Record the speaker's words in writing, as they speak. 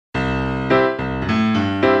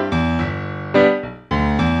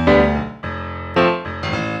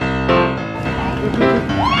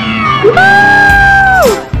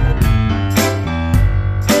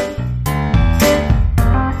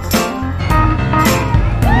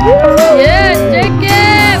Yeah, take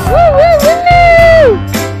it! Woo, woo, woo!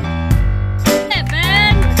 Yeah,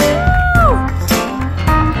 Ben! Woo!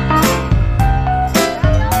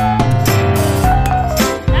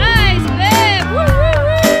 Nice, Ben! Woo,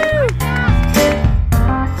 woo,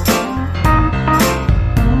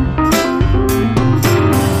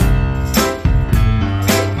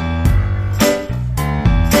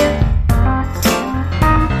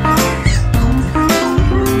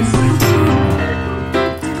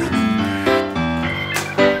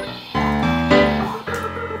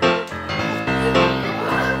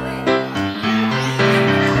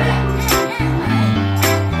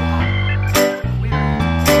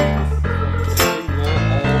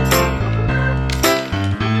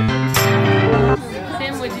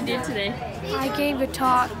 today? I gave a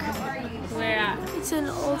talk. Where at? It's an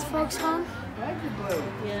old folks home.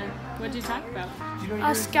 Yeah. What did you talk about?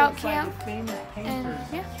 A scout camp. And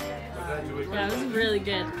yeah. Yeah, it was really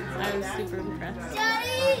good. I was super impressed.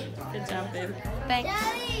 Daddy! Good job, babe. Thanks.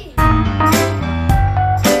 Daddy!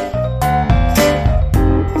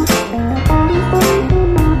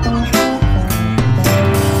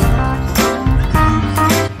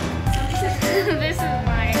 This is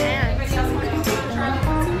my aunt.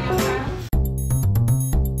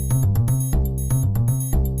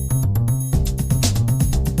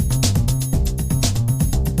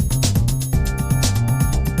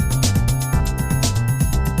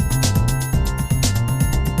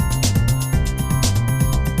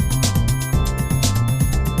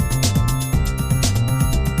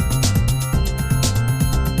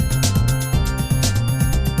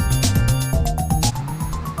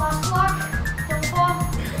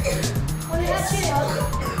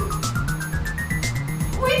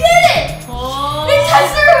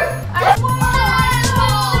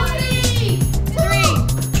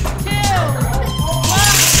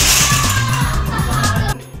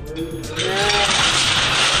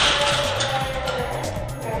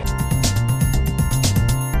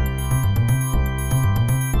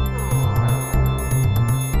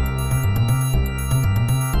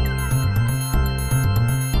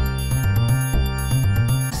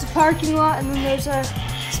 Parking lot, and then there's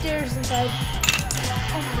stairs inside.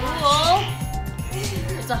 Cool.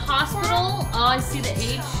 It's a hospital. Oh, I see the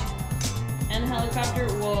H and helicopter.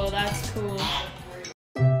 Whoa, that's cool.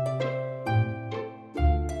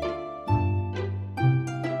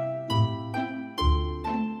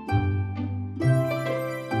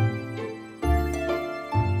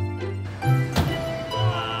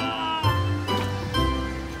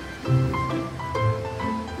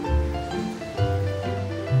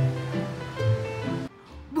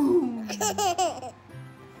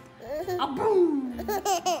 A boom!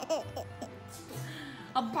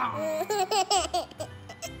 A bomb!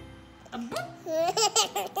 A boom!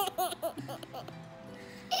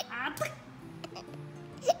 A tick!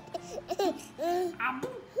 A boom! A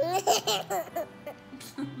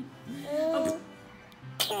boom!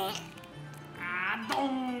 A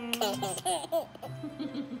dong!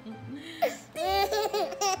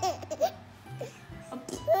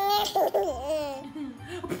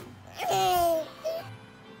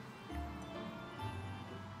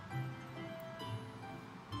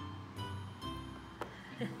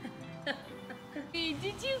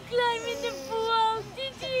 Did you climb in the pool?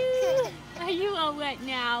 Did you? Are you all wet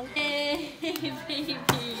now? Hey, baby.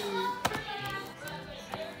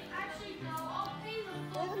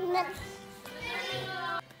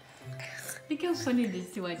 Look how fun it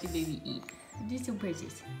is to watch a baby eat. It is so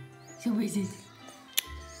precious. So precious.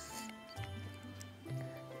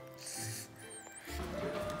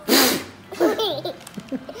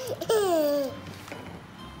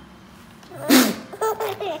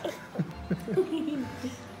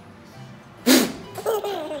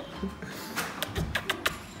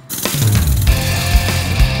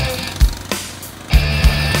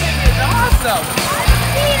 Awesome!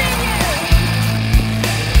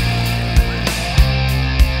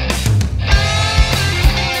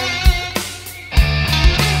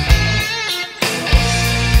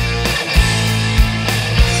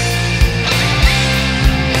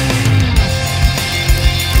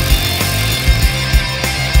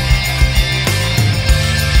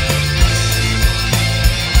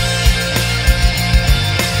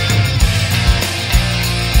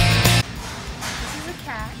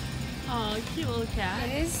 Cute little cat.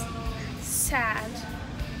 It is sad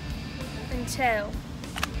until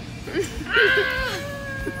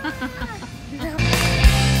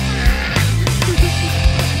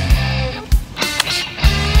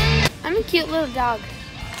I'm a cute little dog.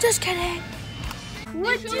 Just kidding.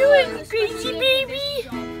 What doing, crazy baby?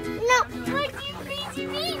 No. What you crazy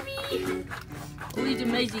baby? Oh, he's a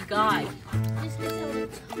lazy guy.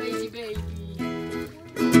 Lazy baby.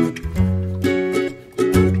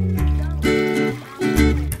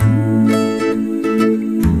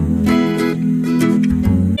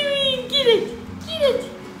 Get it! Get it!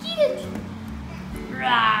 Get it!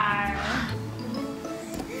 Rawr.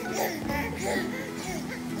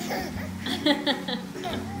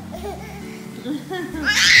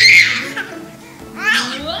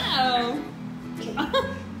 Wow!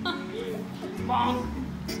 Bonk.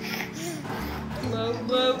 Whoa,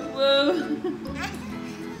 whoa, whoa.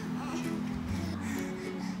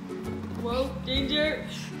 Whoa, danger.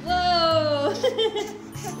 Whoa!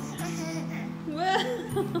 Whoa!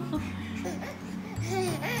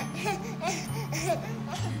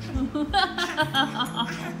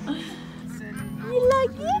 You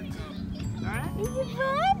like it? Alright? Is it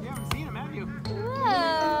fun? You haven't seen him, have you?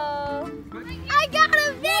 Whoa! I got a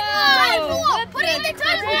big tide pool. Put it in the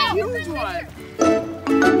tide pool. Huge one!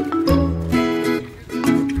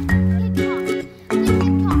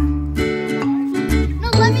 No,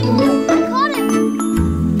 let me hold it. I caught it.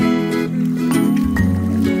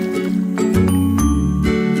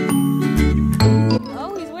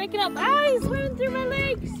 Oh, he's waking up. Ah, he's swimming through my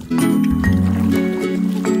legs.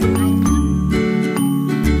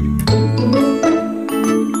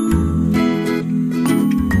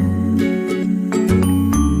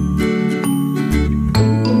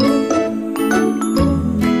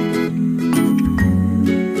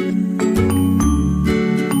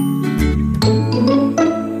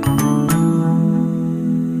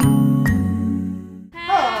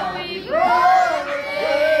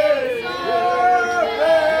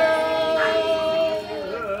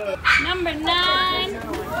 Number 9,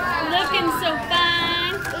 looking so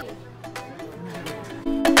fine.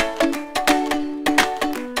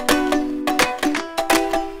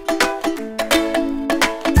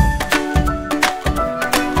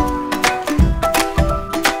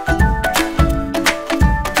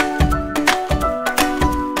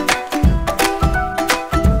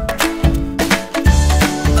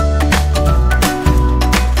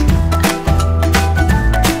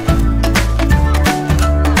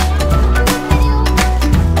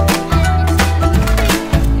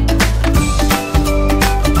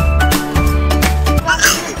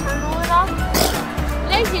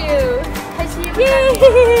 Thank you. Yay!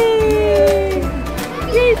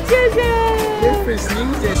 Yay, Jojo! Good for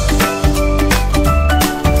sneezing.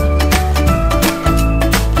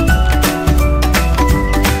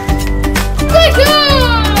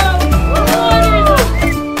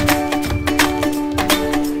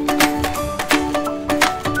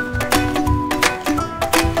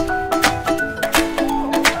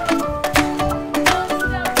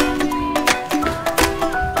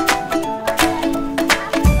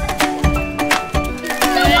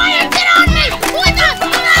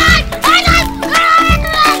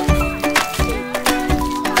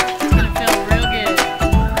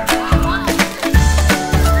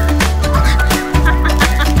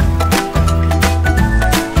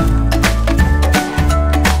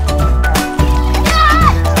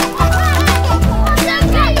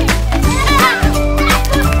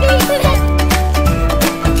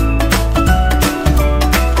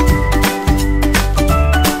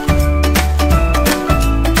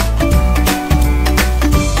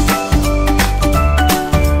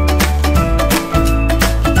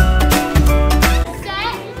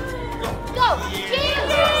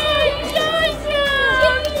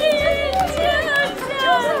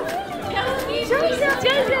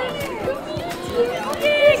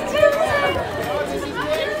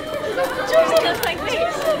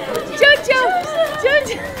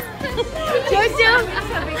 Good job!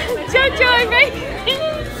 It's gonna feel real good.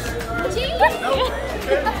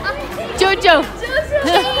 Jojo!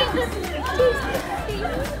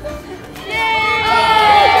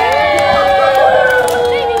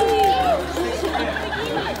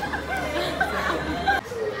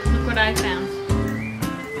 Look what I found.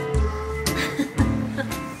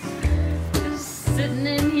 Just sitting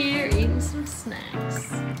in here eating some snacks.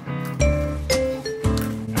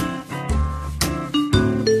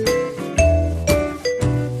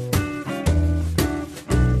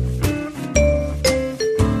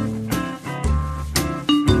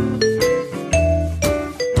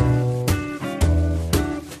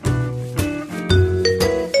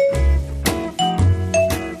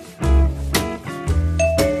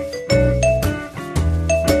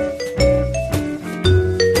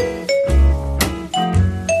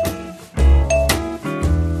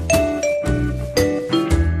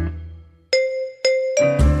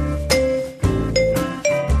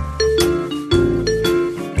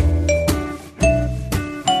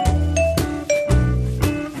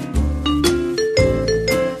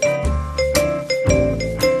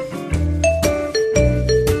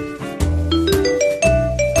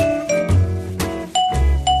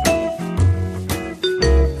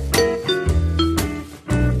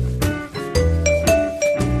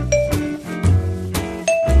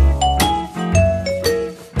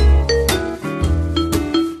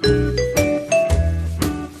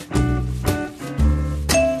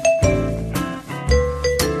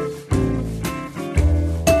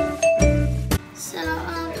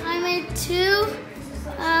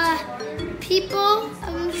 people,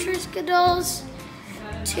 Triskaidles,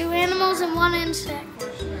 2 animals, and 1 insect.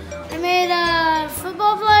 I made a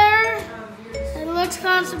football player that looks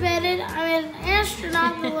constipated. I made an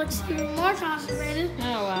astronaut that looks even more constipated.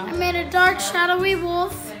 Oh wow. I made a dark shadowy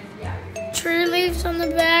wolf. Tree leaves on the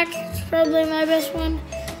back. It's probably my best one.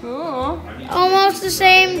 Cool. Almost the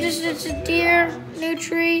same, just it's a deer, new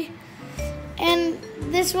tree. And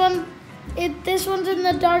this one's in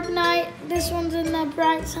the dark night. This one's in the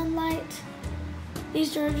bright sunlight.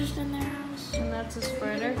 These two are just in their house. And that's a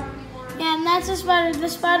spider. Yeah, and that's a spider. The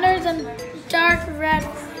spider's in dark red.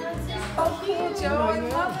 Oh, cool, Joe. I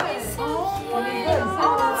love it. Oh,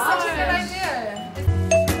 that's such a good idea.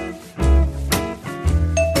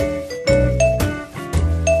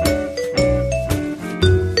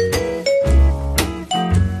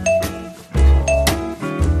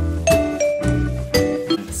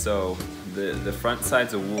 So the front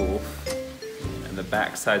side's a wolf, and the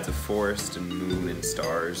back side's a forest and moon and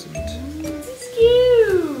stars and. It's cute.